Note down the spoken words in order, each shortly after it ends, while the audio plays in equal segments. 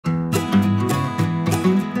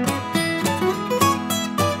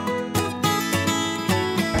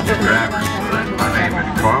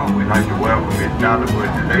like to welcome you to Dollywood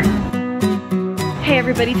today. Hey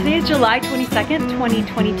everybody, today is July 22nd,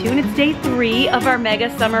 2022, and it's day 3 of our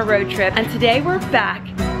mega summer road trip. And today we're back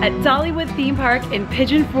at Dollywood theme park in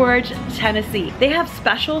Pigeon Forge, Tennessee. They have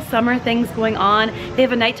special summer things going on. They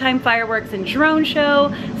have a nighttime fireworks and drone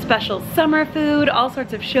show, special summer food, all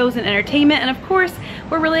sorts of shows and entertainment, and of course,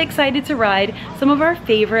 we're really excited to ride some of our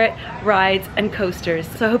favorite rides and coasters.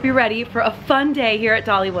 So I hope you're ready for a fun day here at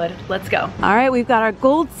Dollywood. Let's go. All right, we've got our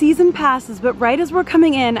gold season passes, but right as we're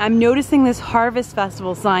coming in, I'm noticing this Harvest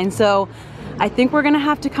Festival sign, so I think we're gonna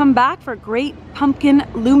have to come back for Great Pumpkin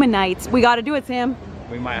Luminites. We gotta do it, Sam.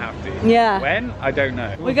 We might have to. Yeah. When? I don't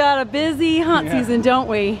know. We got a busy hunt season, don't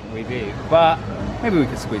we? We do, but maybe we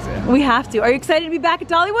can squeeze it in. We have to. Are you excited to be back at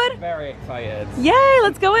Dollywood? Very excited. Yay,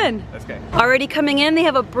 let's go in. Let's go. Already coming in, they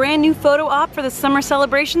have a brand new photo op for the summer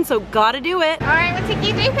celebration, so gotta do it. All right, we'll take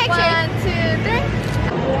you 3 pictures. 1, 2, 3.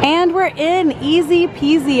 And we're in, easy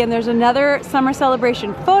peasy, and there's another summer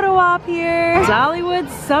celebration photo op here. Dollywood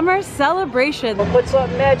summer celebration. We'll put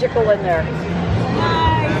something magical in there.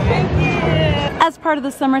 Nice, thank you. As part of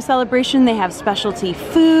the summer celebration, they have specialty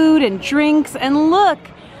food and drinks, and look,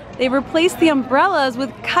 they replaced the umbrellas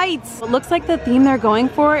with kites. It looks like the theme they're going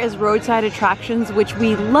for is roadside attractions, which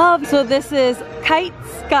we love. So this is Kite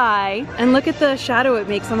Sky, and look at the shadow it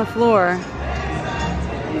makes on the floor.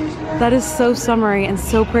 That is so summery and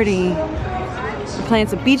so pretty. We're playing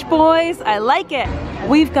some Beach Boys. I like it.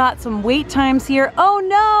 We've got some wait times here. Oh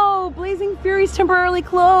no! Blazing Fury's temporarily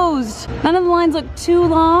closed. None of the lines look too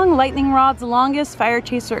long. Lightning Rod's the longest.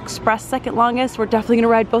 Firechaser Express second longest. We're definitely gonna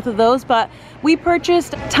ride both of those, but we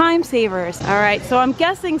purchased time savers. All right, so I'm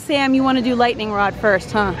guessing, Sam, you wanna do Lightning Rod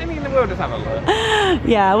first, huh? I mean, we'll just have a look.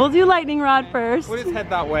 Yeah, we'll do Lightning Rod first. We'll just head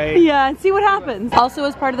that way. Yeah, and see what happens. Also,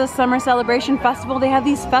 as part of the Summer Celebration Festival, they have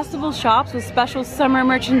these festival shops with special summer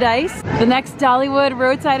merchandise. The next Dollywood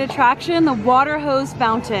roadside attraction, the water hose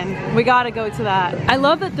fountain. We gotta go to that. I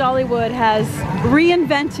love that Dollywood has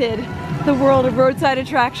reinvented the world of roadside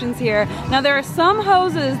attractions here. Now, there are some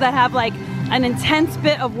hoses that have like an intense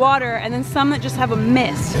bit of water, and then some that just have a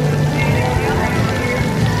mist.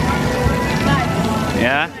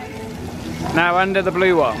 Yeah? Now under the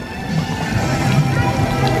blue one.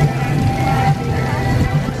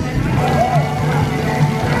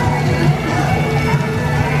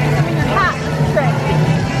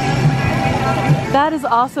 That is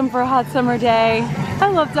awesome for a hot summer day. I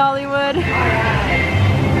love Dollywood.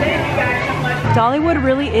 Dollywood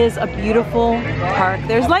really is a beautiful park.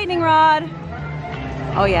 There's Lightning Rod.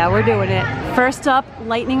 Oh yeah, we're doing it. First up,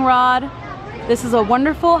 Lightning Rod. This is a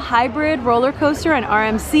wonderful hybrid roller coaster and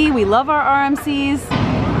RMC. We love our RMCs.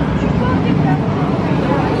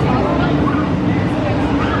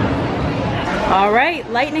 All right,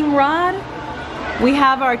 Lightning Rod. We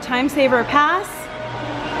have our time saver pass.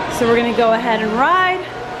 So we're gonna go ahead and ride.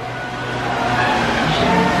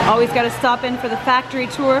 Always gotta stop in for the factory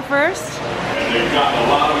tour first.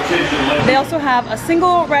 They also have a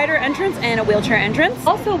single rider entrance and a wheelchair entrance.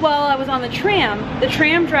 Also, while I was on the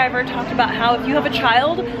tram driver talked about how if you have a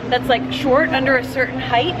child that's like short, under a certain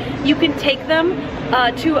height, you can take them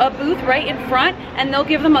to a booth right in front, and they'll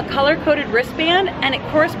give them a color-coded wristband, and it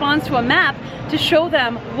corresponds to a map to show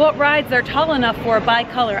them what rides they're tall enough for by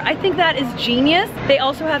color. I think that is genius. They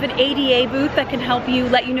also have an ADA booth that can help you,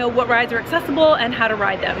 let you know what rides are accessible and how to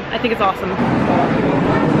ride them. I think it's awesome.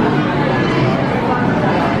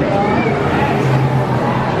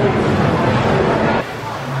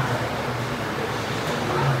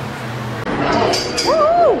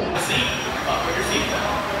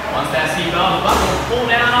 Once that seatbelt is buckled, pull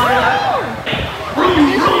down on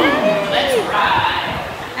Let's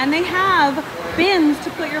ride. And they have bins to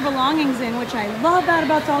put your belongings in, which I love that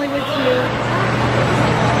about Dollywood too.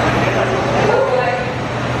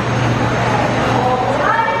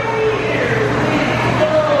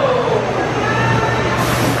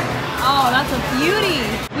 Oh, that's a beauty.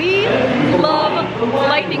 We love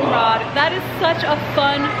Lightning Rod. That is such a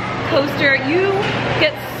fun coaster. You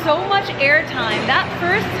get so much airtime. That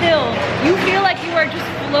first hill, you feel like you are just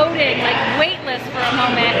floating, like weightless for a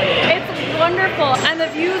moment. It's wonderful, and the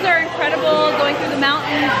views are incredible going through the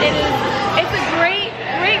mountains. It's a great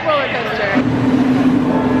roller coaster.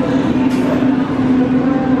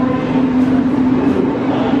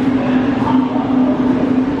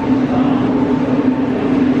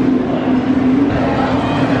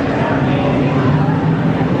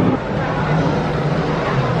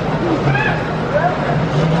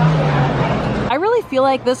 I feel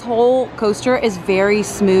like this whole coaster is very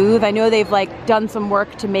smooth. I know they've like done some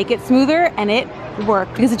work to make it smoother, and it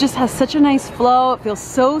worked because it just has such a nice flow. It feels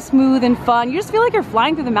so smooth and fun. You just feel like you're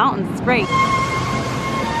flying through the mountains. It's great.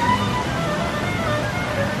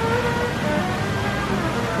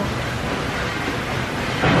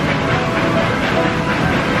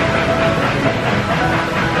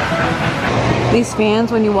 These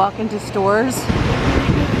fans when you walk into stores.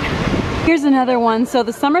 Here's another one. So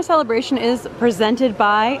the summer celebration is presented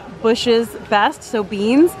by Bush's Best, so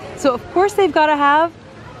beans. So of course they've got to have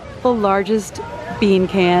the largest bean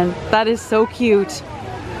can. That is so cute.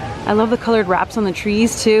 I love the colored wraps on the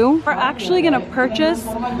trees too. We're actually gonna purchase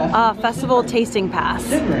a festival tasting pass.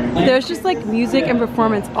 There's just like music and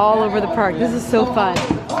performance all over the park. This is so fun.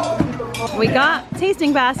 We got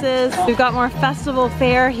tasting passes. We've got more festival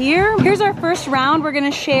fare here. Here's our first round. We're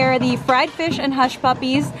gonna share the fried fish and hush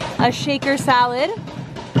puppies, a shaker salad,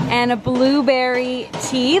 and a blueberry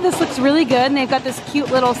tea. This looks really good, and they've got this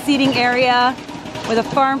cute little seating area with a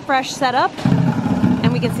farm fresh setup.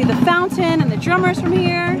 And we can see the fountain and the drummers from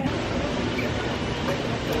here.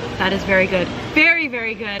 That is very good. Very,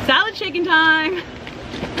 very good. Salad shaking time.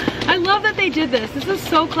 I love that they did this. This is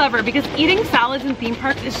so clever because eating salads in theme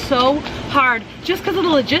parks is so hard just because of the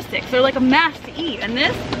logistics. They're like a mess to eat. And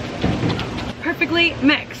this, perfectly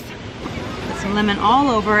mixed. Put some lemon all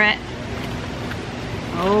over it.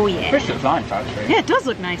 Oh yeah. Fish looks nice actually. Yeah, it does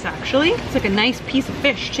look nice actually. It's like a nice piece of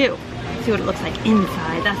fish too. Let's see what it looks like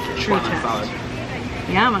inside. That's the true test. Salad.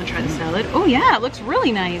 Yeah, I'm gonna try the salad. Oh yeah, it looks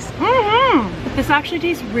really nice. This actually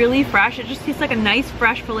tastes really fresh. It just tastes like a nice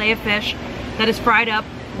fresh fillet of fish that is fried up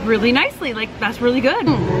really nicely. Like, that's really good.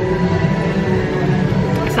 The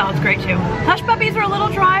salad's great too. Hush puppies are a little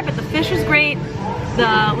dry, but the fish is great.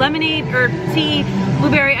 The lemonade or tea,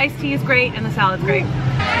 blueberry iced tea is great, and the salad's great.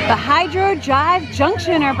 The Hydro Jive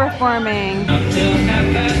Junction are performing.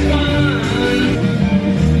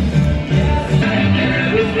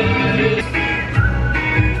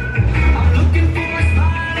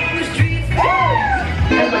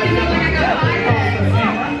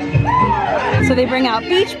 So they bring out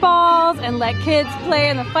beach balls and let kids play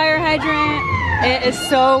in the fire hydrant. It is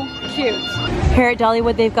so cute. Here at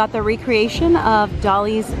Dollywood, they've got the recreation of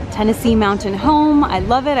Dolly's Tennessee mountain home. I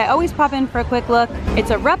love it. I always pop in for a quick look.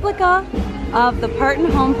 It's a replica of the Parton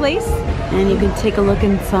home place. And you can take a look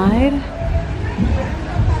inside.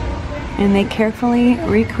 And they carefully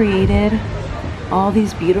recreated all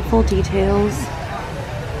these beautiful details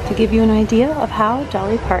to give you an idea of how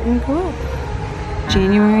Dolly Parton grew up.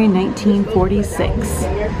 January 1946.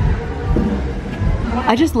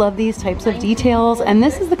 I just love these types of details, and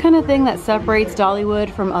this is the kind of thing that separates Dollywood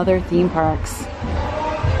from other theme parks.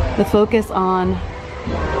 The focus on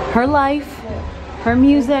her life, her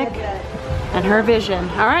music, and her vision.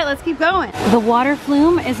 All right, let's keep going. The water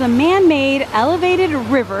flume is a man-made elevated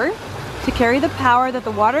river to carry the power that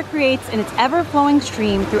the water creates in its ever-flowing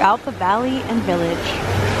stream throughout the valley and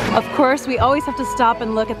village. Of course, we always have to stop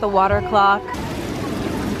and look at the water clock.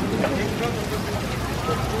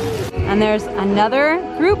 And there's another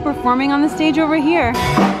group performing on the stage over here.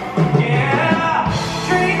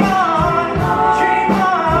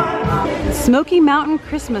 Smoky Mountain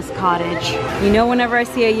Christmas Cottage. You know, whenever I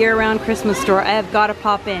see a year-round Christmas store, I have got to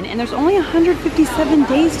pop in. And there's only 157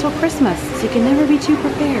 days till Christmas, so you can never be too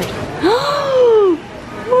prepared.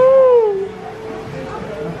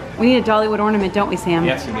 We need a Dollywood ornament, don't we, Sam?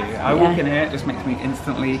 Yes, we do. I walk in here, it just makes me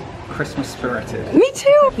instantly Christmas spirited. Me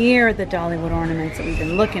too! Here are the Dollywood ornaments that we've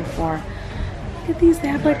been looking for. Look at these, they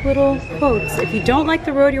have like little quotes. If you don't like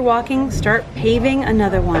the road you're walking, start paving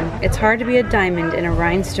another one. It's hard to be a diamond in a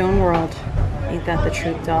rhinestone world. Ain't that the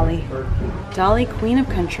truth, Dolly? Dolly, Queen of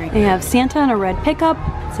Country. They have Santa in a red pickup.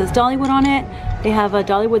 It says Dollywood on it. They have a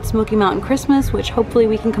Dollywood Smoky Mountain Christmas, which hopefully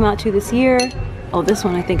we can come out to this year. Oh, this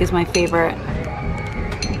one I think is my favorite.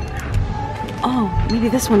 Oh, maybe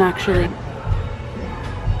this one actually.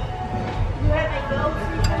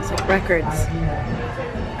 It's like records.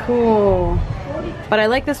 Cool. But I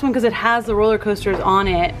like this one because it has the roller coasters on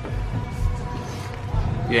it.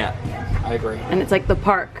 Yeah, I agree. And it's like the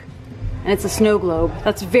park. And it's a snow globe.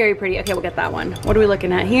 That's very pretty. Okay, we'll get that one. What are we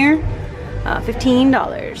looking at here?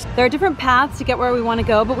 $15. There are different paths to get where we want to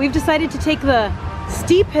go, but we've decided to take the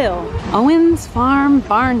steep hill. Owens Farm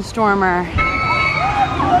Barnstormer.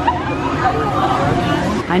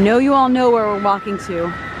 I know you all know where we're walking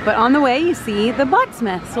to, but on the way you see the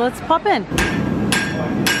blacksmith, so let's pop in.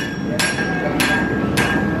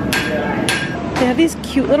 They have these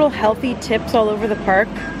cute little healthy tips all over the park.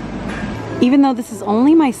 Even though this is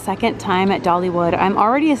only my second time at Dollywood, I'm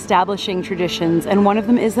already establishing traditions, and one of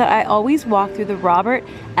them is that I always walk through the Robert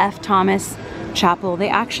F. Thomas Chapel. They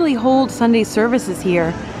actually hold Sunday services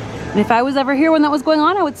here, and if I was ever here when that was going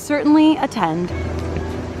on, I would certainly attend.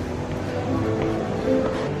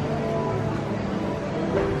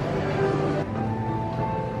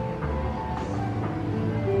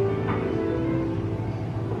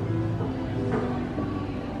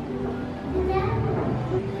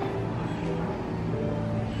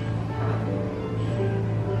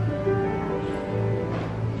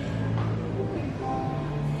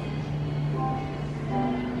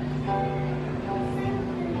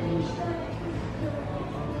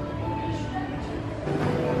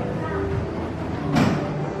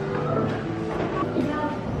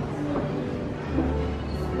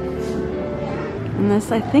 and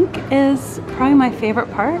this I think is probably my favorite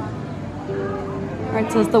part. All right,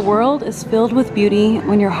 it says the world is filled with beauty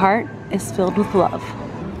when your heart is filled with love.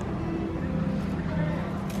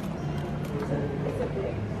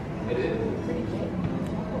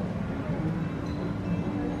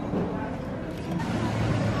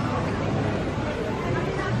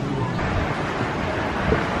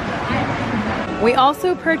 We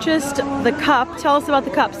also purchased the cup. Tell us about the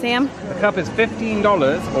cup, Sam. The cup is $15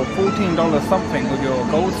 or $14 something with your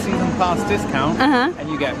Gold Season Pass discount, and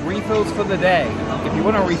you get refills for the day. If you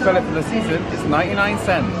want to refill it for the season, it's 99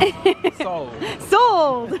 cents. Sold.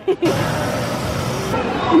 Sold!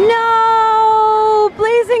 No!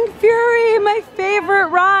 Blazing Fury, my favorite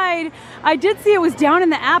ride. I did see it was down in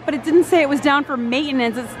the app, but it didn't say it was down for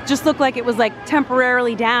maintenance. It just looked like it was like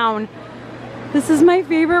temporarily down. This is my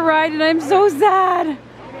favorite ride and I'm so sad.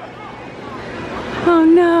 Oh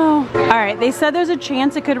no. All right, they said there's a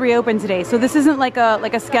chance it could reopen today. So this isn't like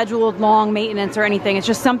a scheduled long maintenance or anything. It's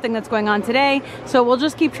just something that's going on today. So we'll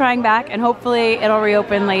just keep trying back and hopefully it'll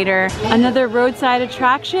reopen later. Another roadside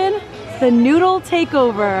attraction, the Noodle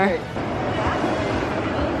Takeover.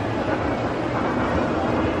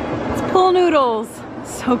 It's pool noodles.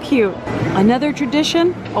 So cute. Another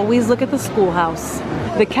tradition, always look at the schoolhouse.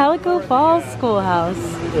 The Calico Falls Schoolhouse.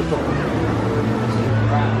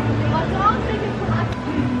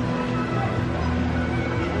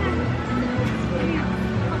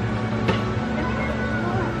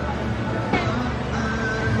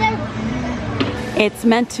 It's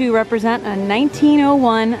meant to represent a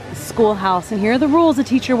 1901 schoolhouse, and here are the rules a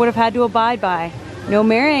teacher would have had to abide by. No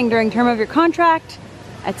marrying during term of your contract,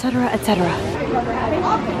 etc., etc.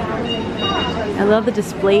 I love the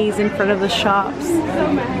displays in front of the shops.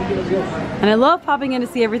 And I love popping in to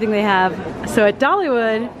see everything they have. So at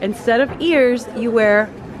Dollywood, instead of ears, you wear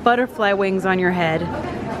butterfly wings on your head.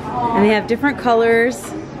 And they have different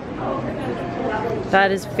colors.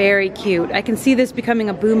 That is very cute. I can see this becoming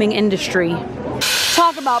a booming industry.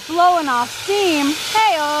 Talk about blowing off steam.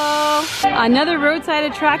 Hey-oh! Another roadside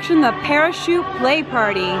attraction, the Parachute Play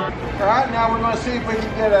Party. All right, now we're going to see if we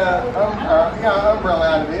can get an umbrella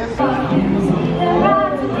out of this. Got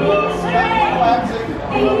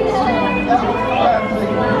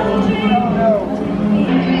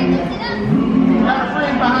a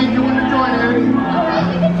friend behind you. Want to join, Eddie?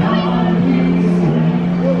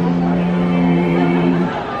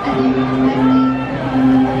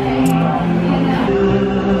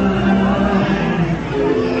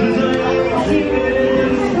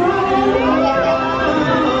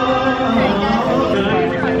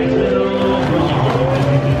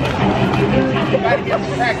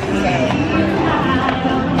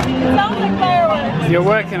 Sounds like fireworks. You're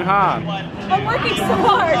working hard. I'm working so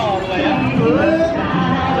hard.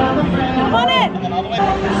 Come on in.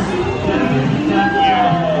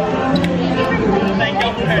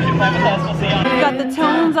 We've got the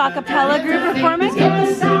Tones a cappella group performing.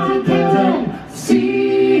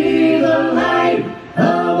 See the light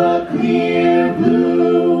of a clear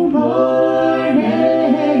blue morning.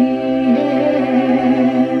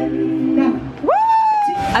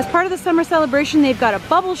 As part of the summer celebration, they've got a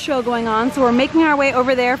bubble show going on, so we're making our way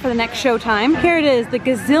over there for the next show time. Here it is, the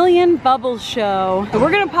Gazillion Bubble Show. So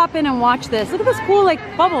we're gonna pop in and watch this. Look at this cool like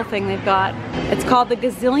bubble thing they've got. It's called the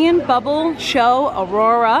Gazillion Bubble Show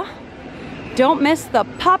Aurora. Don't miss the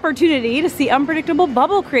opportunity to see unpredictable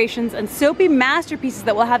bubble creations and soapy masterpieces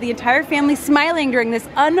that will have the entire family smiling during this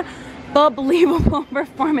unbelievable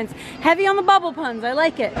performance. Heavy on the bubble puns, I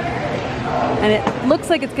like it. And it looks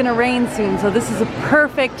like it's gonna rain soon, so this is a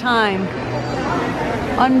perfect time.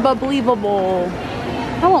 Unbelievable.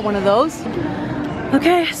 I want one of those.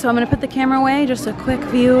 Okay, so I'm gonna put the camera away, just a quick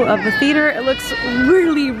view of the theater. It looks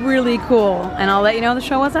really, really cool, and I'll let you know the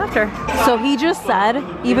show was after. So he just said,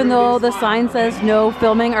 even though the sign says no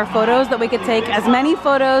filming or photos, that we could take as many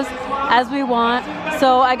photos as we want.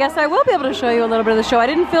 So I guess I will be able to show you a little bit of the show. I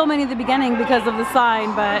didn't film any at the beginning because of the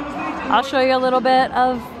sign, but I'll show you a little bit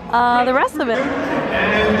of the rest of it.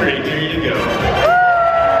 And ready to go.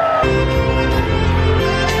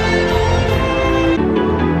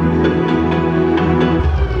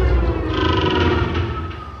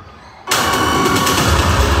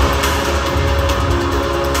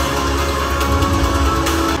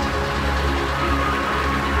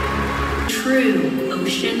 True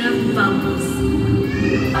ocean of bubbles.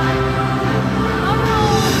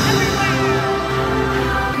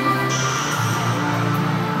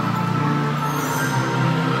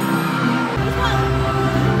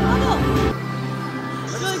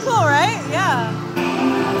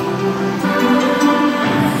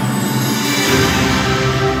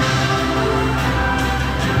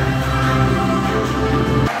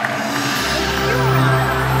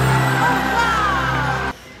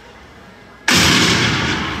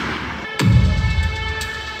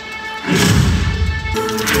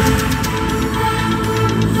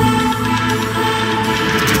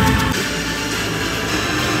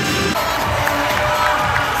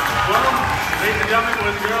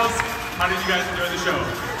 girls, how did you guys enjoy the show?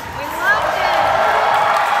 We loved it.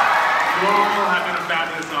 You all have been a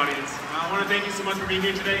fabulous audience. I want to thank you so much for being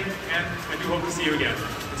here today, and I do hope to see you again.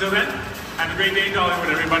 Until then, have a great day in Dollywood,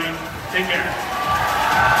 everybody. Take care.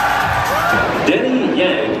 Denny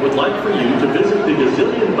Yang would like for you to visit the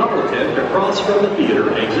Gazillion Bubble tent across from the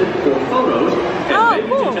theater exit for photos and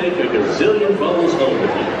maybe to take a Gazillion Bubbles home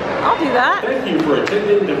with you. I'll do that. Thank you for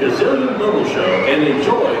attending the Gazillion Bubble Show and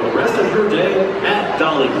enjoy the rest of your day at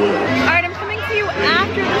Dollywood. Alright, I'm coming to you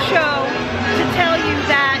after the show to tell you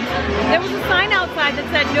that there was a sign outside that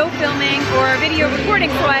said no filming or video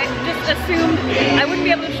recording, so I just assumed I wouldn't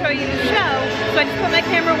be able to show you the show, so I just put my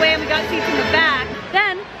camera away and we got seats in the back.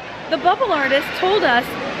 Then the bubble artist told us,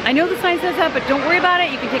 I know the sign says that, but don't worry about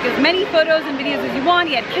it. You can take as many photos and videos as you want.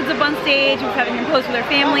 He had kids up on stage, he was having them pose with their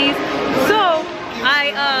families. So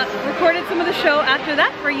I recorded some of the show after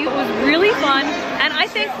that for you. It was really fun, and I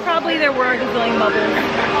think probably there were a gazillion bubbles.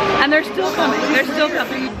 And they're still coming, they're still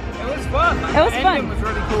coming. It was fun. It was fun. It was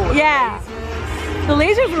really cool. Yeah. The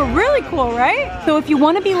lasers were really cool, right? So if you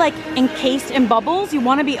want to be like encased in bubbles, you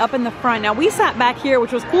want to be up in the front. Now we sat back here,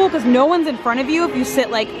 which was cool because no one's in front of you if you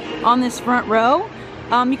sit like on this front row.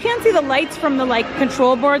 You can't see the lights from the like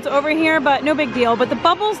control boards over here, but no big deal. But the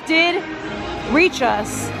bubbles did reach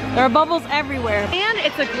us. There are bubbles everywhere. And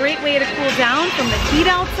it's a great way to cool down from the heat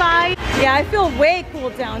outside. Yeah, I feel way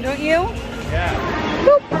cooled down, don't you? Yeah.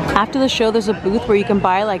 Boop. After the show, there's a booth where you can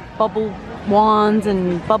buy like bubble wands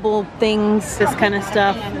and bubble things, this kind of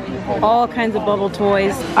stuff. All kinds of bubble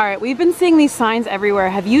toys. All right, we've been seeing these signs everywhere.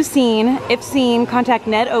 Have you seen? If seen, contact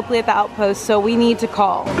Ned Oakley at the Outpost, so we need to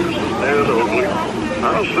call. Ned Oakley.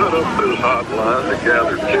 I set up this hotline to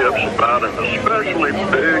gather tips about an especially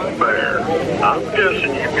big bear. I'm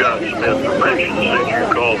guessing you've got some information since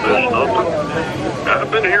you called this number. I've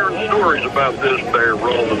been hearing stories about this bear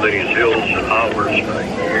roaming these hills and hollers for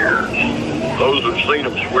years. Those who've seen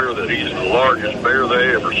him swear that he's the largest bear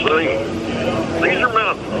they ever seen. These are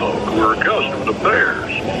mountain folk who are accustomed to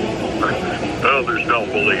bears. Others don't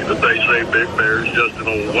believe that they say Big Bear's just an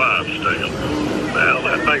old wives' tale. Well,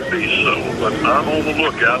 that may be so, but I'm on the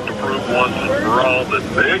lookout to prove once and for all that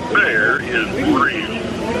Big Bear is real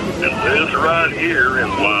and lives right here in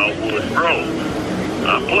Wildwood Grove.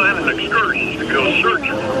 I'm planning excursions to go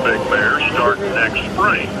searching for Big Bear starting next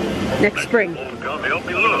spring. Next spring. Come help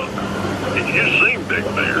me look. If you've seen Big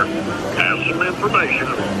Bear, have some information,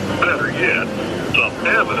 better yet, some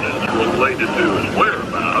evidence related to his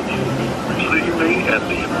whereabouts, receive me at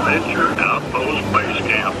the Adventure Outpost Base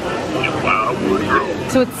Camp in Wildwood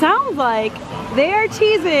Grove. So it sounds like they are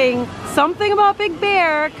teasing something about Big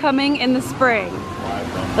Bear coming in the spring.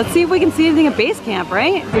 Let's see if we can see anything at base camp,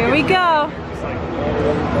 right? Here we go.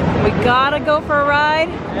 We gotta go for a ride.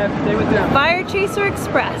 Yeah, stay with them. Firechaser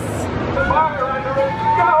Express.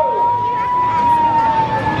 Go!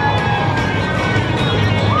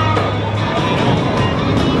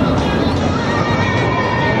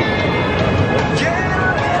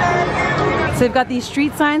 So they've got these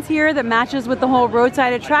street signs here that matches with the whole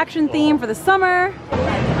roadside attraction theme for the summer.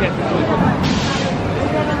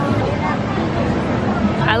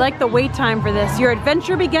 I like the wait time for this. Your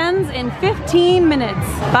adventure begins in 15 minutes.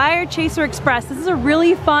 Firechaser Express. This is a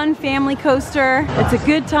really fun family coaster. It's a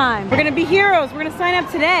good time. We're gonna be heroes. We're gonna sign up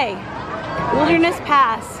today. Wilderness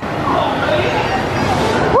Pass.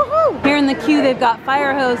 Woohoo! Here in the queue, they've got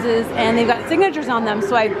fire hoses and they've got signatures on them.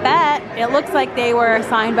 So I bet it looks like they were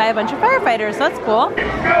signed by a bunch of firefighters. So that's cool.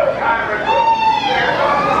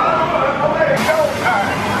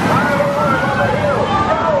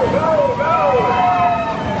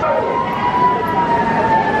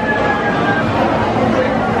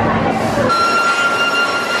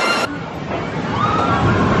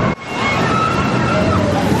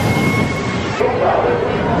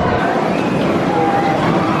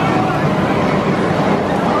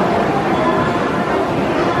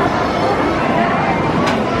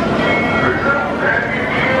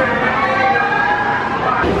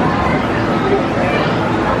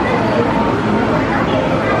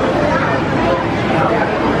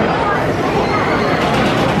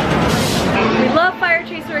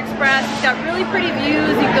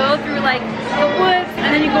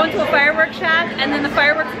 And then the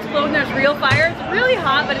fireworks explode and there's real fire. It's really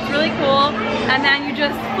hot, but it's really cool. And then you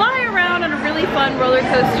just fly around on a really fun roller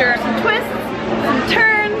coaster. Some twists, some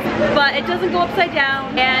turns, but it doesn't go upside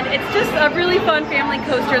down. And it's just a really fun family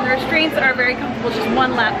coaster, and the restraints are very comfortable, just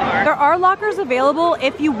one lap bar. There are lockers available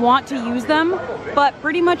if you want to use them, but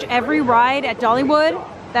pretty much every ride at Dollywood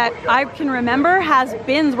that I can remember has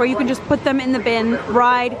bins where you can just put them in the bin,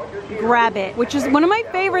 ride, grab it, which is one of my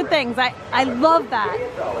favorite things. I love that.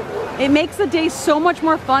 It makes the day so much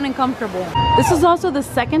more fun and comfortable. This is also the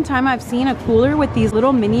second time I've seen a cooler with these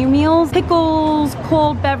little mini meals, pickles,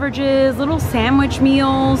 cold beverages, little sandwich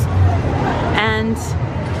meals, and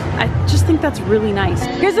I just think that's really nice.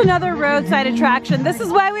 Here's another roadside attraction. This is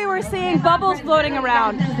why we were seeing bubbles floating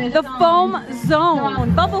around. The foam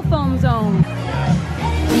zone, bubble foam zone.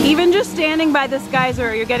 Even just standing by this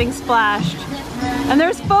geyser, you're getting splashed. And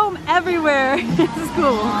there's foam everywhere. This is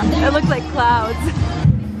cool. It looks like clouds.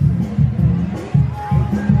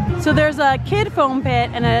 So there's a kid foam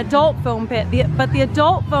pit and an adult foam pit, but the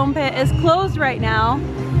adult foam pit is closed right now.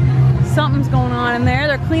 Something's going on in there.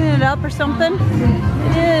 They're cleaning it up or something.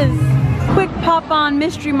 It is. Quick pop on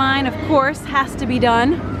Mystery Mine, of course, has to be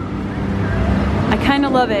done. I kind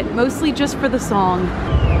of love it, mostly just for the song.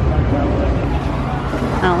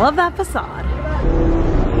 And I love that facade.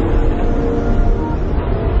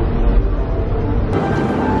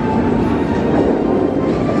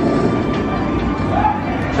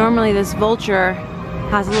 Normally this vulture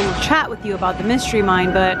has a little chat with you about the Mystery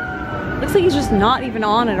Mine, but looks like he's just not even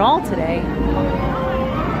on at all today.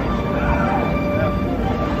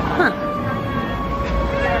 Huh.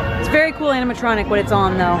 It's very cool animatronic when it's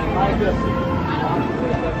on though.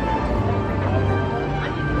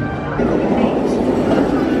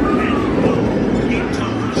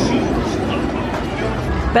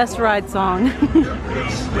 Best ride song.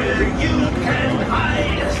 Where you can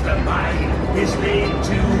hide as the mind is laid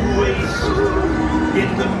to waste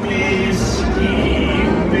in the misty,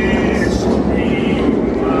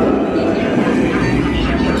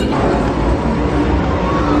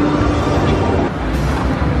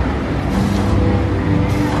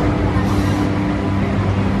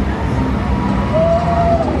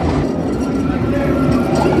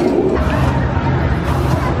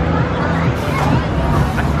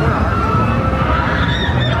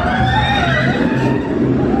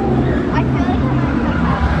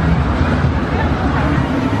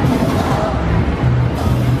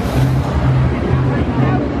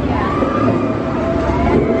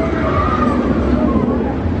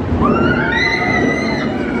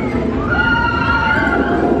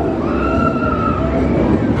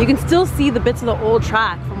 You can still see the bits of the old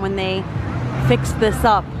track from when they fixed this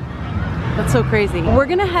up. That's so crazy. We're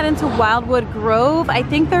gonna head into Wildwood Grove. I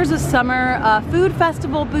think there's a summer food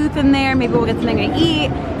festival booth in there. Maybe we'll get something to eat,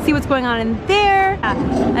 see what's going on in there,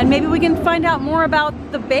 and maybe we can find out more about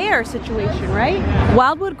the bear situation, right?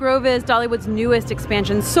 Wildwood Grove is Dollywood's newest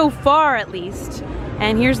expansion, so far at least.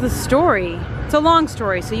 And here's the story. It's a long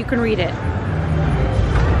story, so you can read it.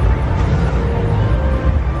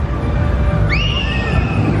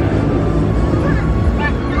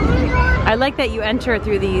 I like that you enter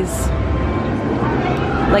through these,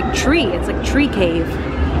 like tree, it's like tree cave.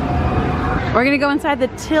 We're gonna go inside the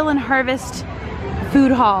Till and Harvest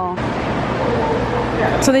food hall.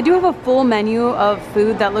 So they do have a full menu of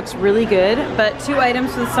food that looks really good, but 2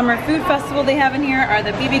 items for the summer food festival they have in here are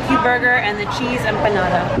the BBQ burger and the cheese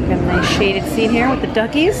empanada. Got a nice shaded scene here with the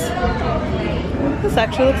duckies. This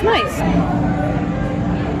actually looks nice.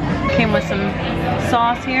 Came with some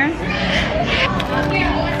sauce here.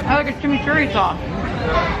 I like a chimichurri sauce.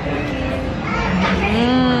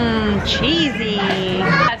 Mmm, cheesy.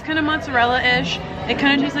 Yeah, it's kind of mozzarella-ish. It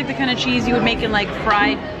kind of tastes like the kind of cheese you would make in like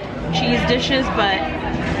fried cheese dishes, but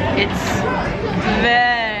it's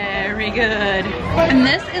very good. And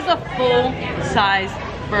this is a full-size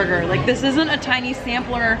burger. Like this isn't a tiny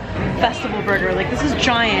sampler festival burger. Like this is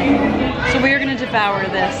giant. So we are gonna devour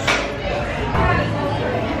this.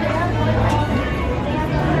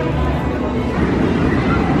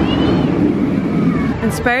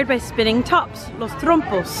 Inspired by spinning tops, los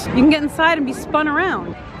trompos. You can get inside and be spun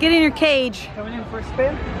around. Get in your cage. Coming in for a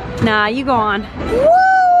spin? Nah, you go on. Woo!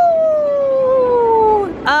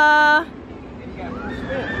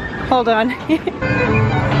 Hold on.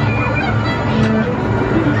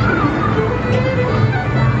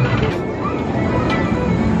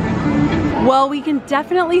 Well, we can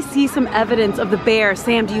definitely see some evidence of the bear.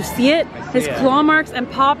 Sam, do you see it? His claw marks and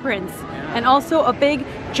paw prints. And also a big,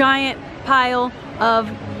 giant pile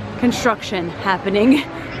of construction happening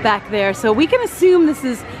back there. So we can assume this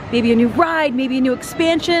is maybe a new ride, maybe a new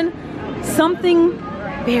expansion, something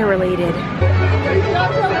bear related.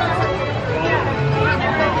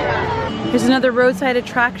 Here's another roadside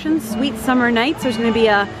attraction, Sweet Summer Nights. There's gonna be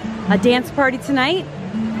a dance party tonight.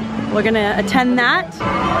 We're gonna attend that.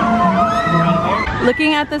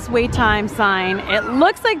 Looking at this wait time sign, it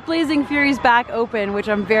looks like Blazing Fury's back open, which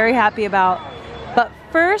I'm very happy about. But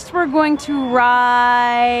first we're going to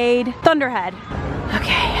ride Thunderhead.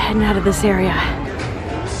 Okay, heading out of this area.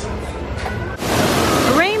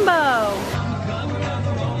 Rainbow.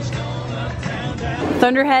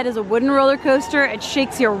 Thunderhead is a wooden roller coaster. It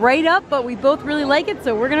shakes you right up, but we both really like it,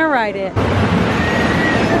 so we're gonna ride it.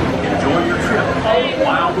 Enjoy your trip on the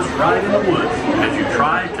wildest ride in the woods as you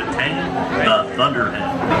try to tame the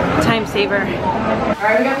Thunderhead. Time saver. All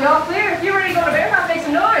right, we got you all clear. If you're ready to go to bear mountain, make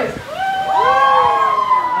some noise.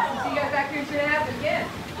 Awesome. See you guys back here in 2.5 again.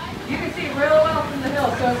 You can see real well from the hill,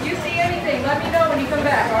 so if you see anything, let me know when you come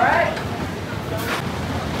back, all right?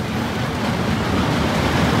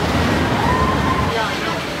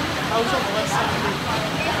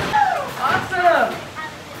 Awesome.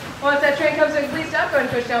 Once that train comes in, please stop, go ahead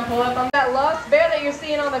and push down, pull up on that lost bear that you're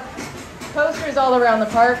seeing on the posters all around the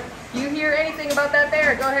park. You hear anything about that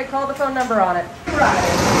bear, go ahead, call the phone number on it. Right.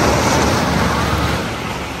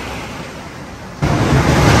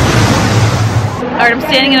 Alright, I'm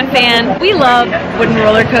standing in a fan. We love wooden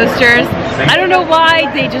roller coasters. I don't know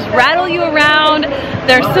why, they just rattle you around.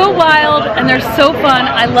 They're so wild and they're so fun.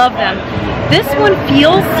 I love them. This one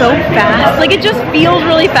feels so fast. Like, it just feels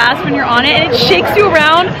really fast when you're on it, and it shakes you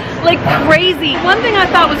around like crazy. One thing I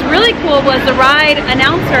thought was really cool was the ride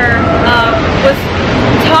announcer was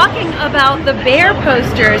talking about the bear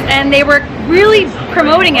posters, and they were really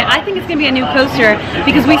promoting it. I think it's gonna be a new coaster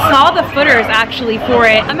because we saw the footers actually for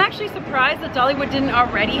it. I'm actually surprised that Dollywood didn't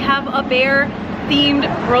already have a bear themed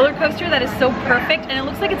roller coaster that is so perfect, and it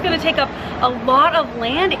looks like it's going to take up a lot of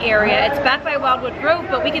land area. It's back by Wildwood Grove,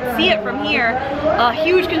 but we can see it from here. A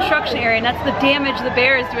huge construction area, and that's the damage the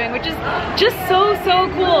bear is doing, which is just so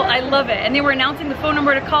cool. I love it. And they were announcing the phone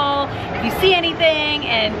number to call if you see anything,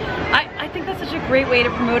 and I think that's such a great way to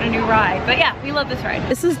promote a new ride. But yeah, we love this ride.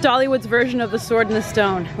 This is Dollywood's version of the Sword in the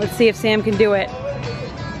Stone. Let's see if Sam can do it.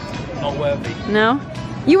 Not worthy. No?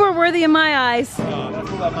 You were worthy in my eyes. Oh,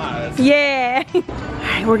 that's all that matters. Yeah.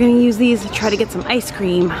 Alright, we're gonna use these to try to get some ice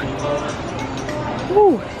cream.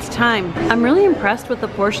 Ooh, it's time. I'm really impressed with the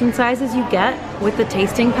portion sizes you get with the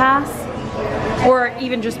tasting pass, or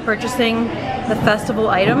even just purchasing the festival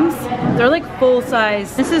items. They're like full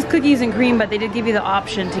size. This is cookies and cream, but they did give you the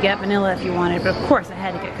option to get vanilla if you wanted, but of course I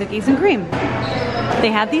had to get cookies and cream.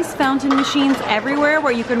 They have these fountain machines everywhere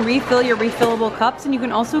where you can refill your refillable cups, and you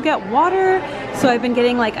can also get water. So I've been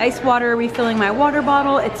getting like ice water, refilling my water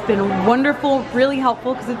bottle. It's been wonderful, really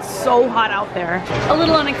helpful because it's so hot out there. A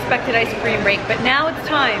little unexpected ice cream break, but now it's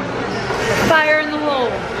time. Fire in the hole.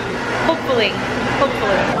 Hopefully.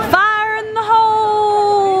 Fire in the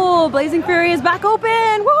hole! Blazing Fury is back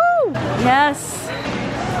open, woo! Yes.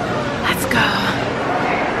 Let's go.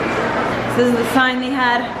 This is the sign they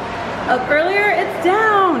had up earlier. It's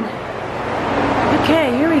down.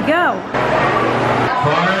 Okay, here we go.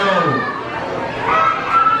 Fire!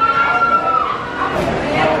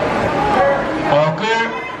 Okay.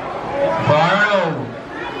 Fire!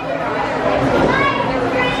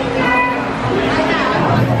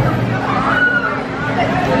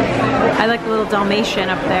 I like the little Dalmatian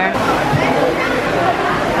up there.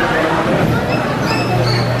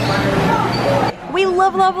 We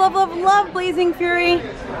love Blazing Fury.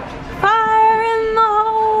 Fire in the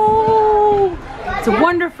hole! It's a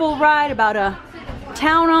wonderful ride about a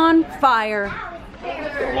town on fire.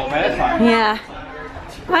 Yeah.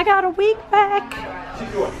 I got a week back.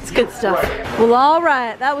 It's good stuff. Well, all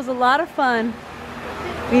right. That was a lot of fun.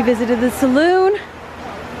 We visited the saloon.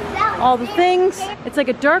 All the things. It's like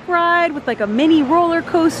a dark ride with like a mini roller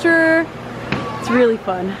coaster. It's really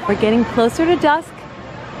fun. We're getting closer to dusk,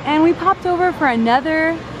 and we popped over for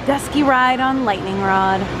another dusky ride on Lightning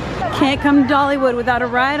Rod. Can't come to Dollywood without a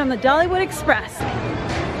ride on the Dollywood Express.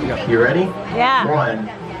 You ready? Yeah. 1,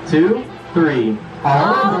 2, 3.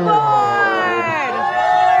 All aboard!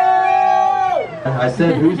 I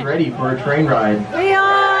said, who's ready for a train ride? We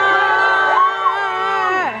are!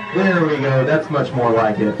 There we go. That's much more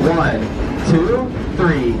like it. 1, 2,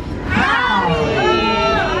 3.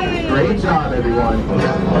 Great job, everyone.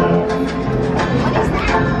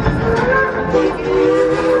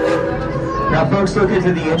 Now, folks, look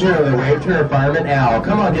into the engine and wave to our fireman Al.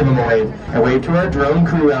 Come on, give him a wave. And wave to our drone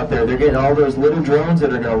crew out there. They're getting all those little drones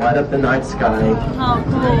that are going to light up the night sky. Oh,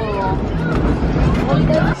 cool.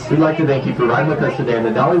 We'd like to thank you for riding with us today on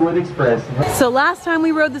the Dollywood Express. So last time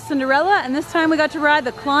we rode the Cinderella, and this time we got to ride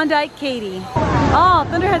the Klondike Katy. Oh,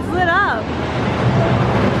 Thunderhead's lit up.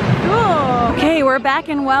 Cool. Okay, we're back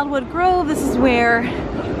in Wildwood Grove. This is where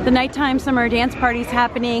the nighttime summer dance party's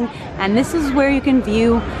happening, and this is where you can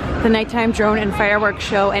view the nighttime drone and fireworks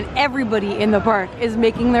show, and everybody in the park is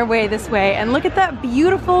making their way this way. And look at that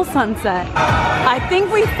beautiful sunset. I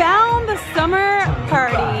think we found the summer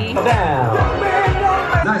party.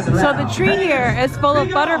 So the tree here is full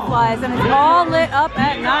of butterflies and it's all lit up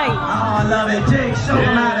at night. Oh, I love it. Jake, show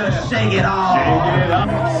them how to shake it off. Shake it up.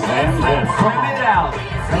 Bring it out.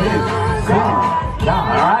 All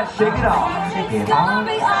right, shake it off. Shake it off.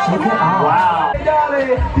 Shake it off. Wow.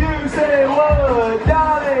 Dolly, you say what?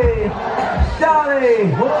 Dolly,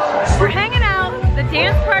 Dolly. We're hanging out. The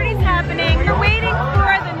dance party's happening. We're waiting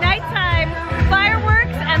for the nighttime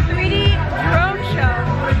fireworks and 3D drone show.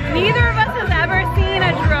 Neither of us has ever seen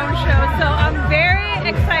a drone show, so I'm very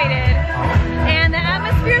excited. And the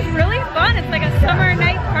atmosphere is really fun. It's like a summer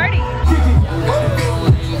night party.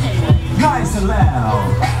 Nice and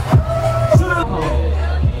loud.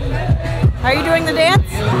 Are you doing the dance?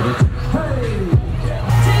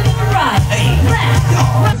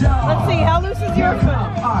 Let's see, how loose is your foot?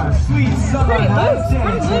 Pretty loose,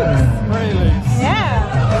 pretty loose. Yeah.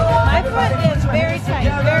 My foot is very tight,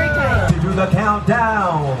 very tight. Do the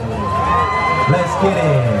countdown. Let's get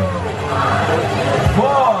it.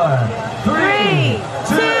 4, 3,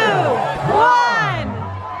 2, 1.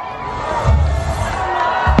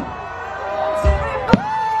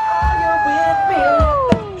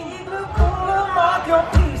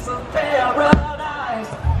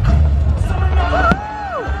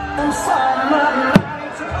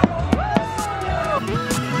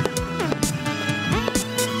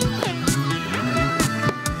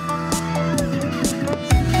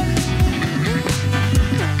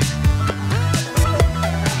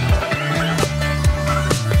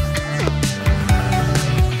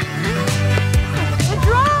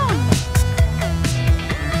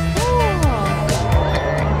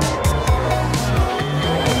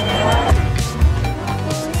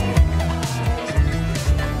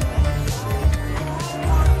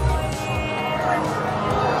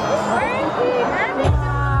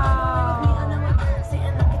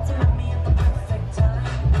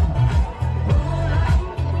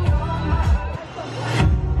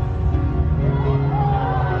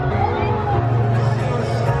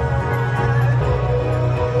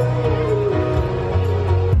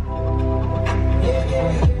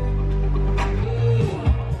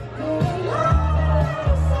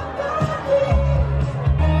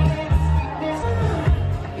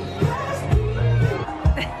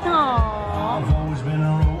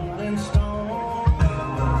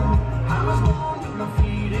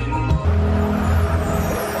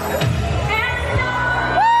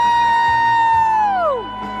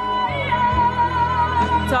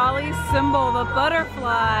 Dolly's symbol, the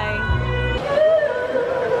butterfly.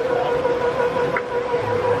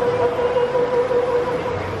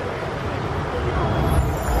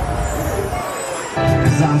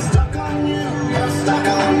 I'm stuck on you, you're stuck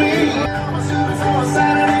on me. I'm a shooter for a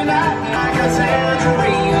Saturday night, like a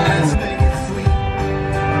tangerine. Let's make it sweet.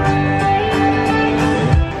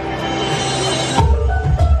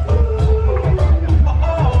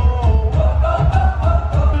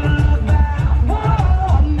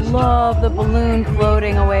 Love the balloon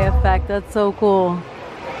floating away effect. That's so cool.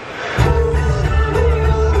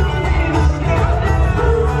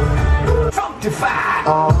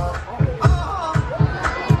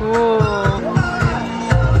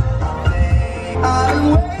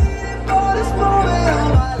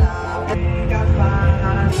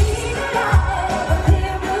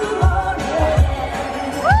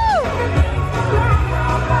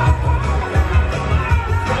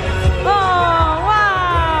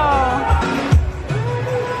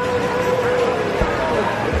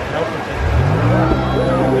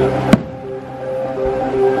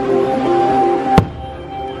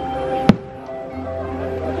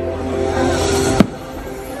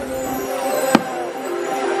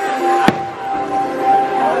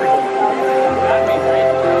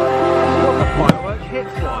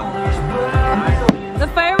 The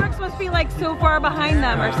fireworks must be like so far behind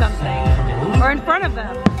them or something, or in front of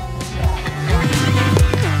them.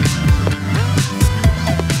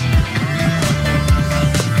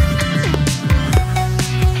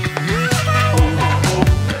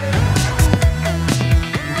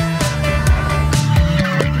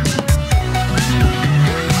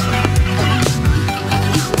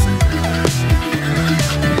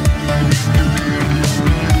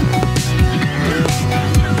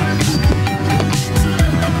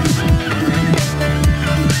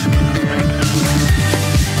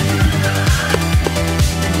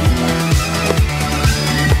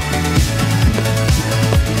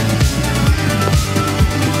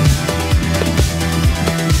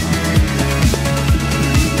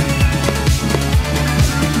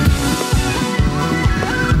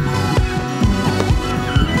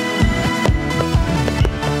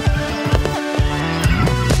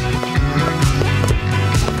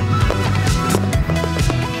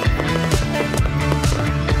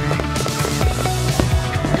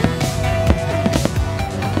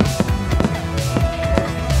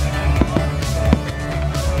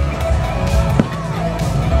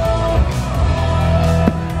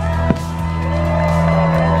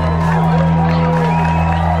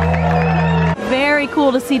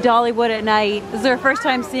 see Dollywood at night. This is our first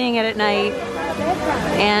time seeing it at night.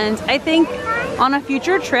 And I think on a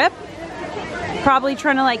future trip, probably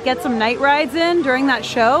trying to like get some night rides in during that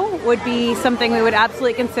show would be something we would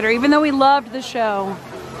absolutely consider, even though we loved the show.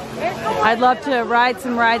 I'd love to ride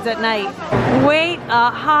some rides at night. Wait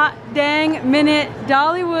a hot dang minute.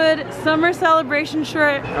 Dollywood summer celebration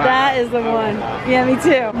shirt. That is the one. Yeah, me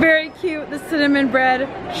too. Very cute. The cinnamon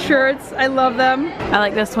bread shirts. I love them. I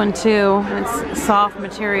like this one too. It's soft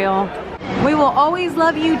material. We will always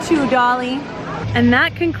love you too, Dolly. And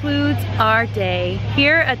that concludes our day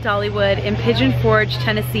here at Dollywood in Pigeon Forge,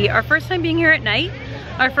 Tennessee. Our first time being here at night.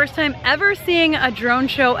 Our first time ever seeing a drone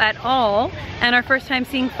show at all, and our first time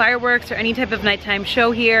seeing fireworks or any type of nighttime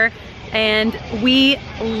show here, and we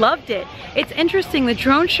loved it. It's interesting, the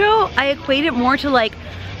drone show, I equate it more to like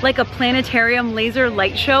a planetarium laser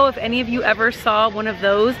light show, if any of you ever saw one of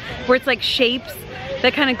those, where it's like shapes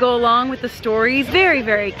that kind of go along with the stories. Very,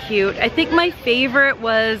 very cute. I think my favorite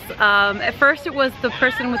was, at first it was the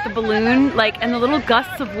person with the balloon, like, and the little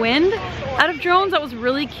gusts of wind out of drones. That was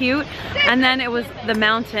really cute. And then it was the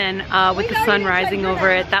mountain with the sun rising over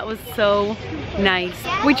it. That was so nice.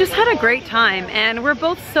 We just had a great time, and we're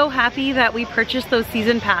both so happy that we purchased those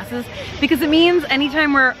season passes, because it means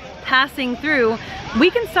anytime we're passing through, we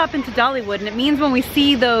can stop into Dollywood, and it means when we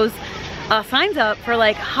see those signs up for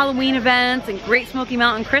like Halloween events and Great Smoky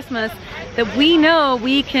Mountain Christmas, that we know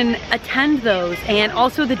we can attend those. And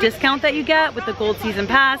also the discount that you get with the gold season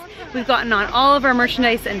pass, we've gotten on all of our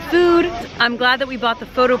merchandise and food. I'm glad that we bought the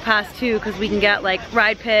photo pass too, because we can get like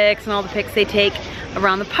ride pics and all the pics they take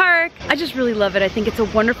around the park. I just really love it. I think it's a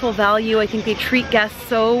wonderful value. I think they treat guests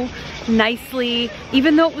so nicely,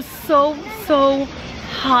 even though it was so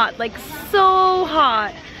hot, like so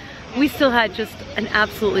hot. We still had just an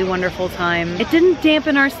absolutely wonderful time. It didn't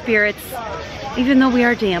dampen our spirits, even though we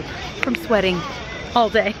are damp from sweating all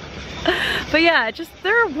day. But yeah, just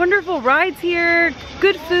there are wonderful rides here,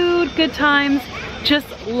 good food, good times. Just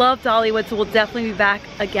love Dollywood, so we'll definitely be back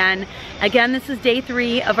again. Again, this is day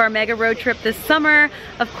 3 of our mega road trip this summer.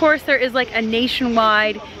 Of course, there is like a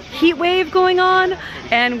nationwide heat wave going on,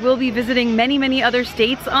 and we'll be visiting many other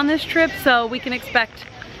states on this trip, so we can expect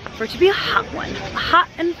for it to be a hot one, a hot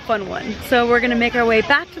and fun one. So we're gonna make our way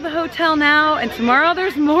back to the hotel now, and tomorrow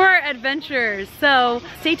there's more adventures. So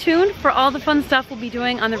stay tuned for all the fun stuff we'll be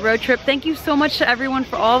doing on the road trip. Thank you so much to everyone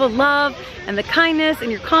for all the love and the kindness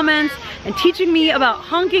and your comments and teaching me about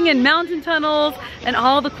honking and mountain tunnels and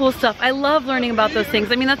all the cool stuff. I love learning about those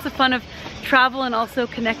things. I mean, that's the fun of travel and also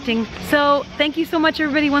connecting. So thank you so much,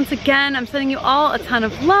 everybody, once again. I'm sending you all a ton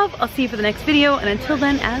of love. I'll see you for the next video, and until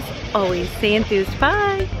then, as always, stay enthused.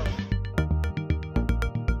 Bye.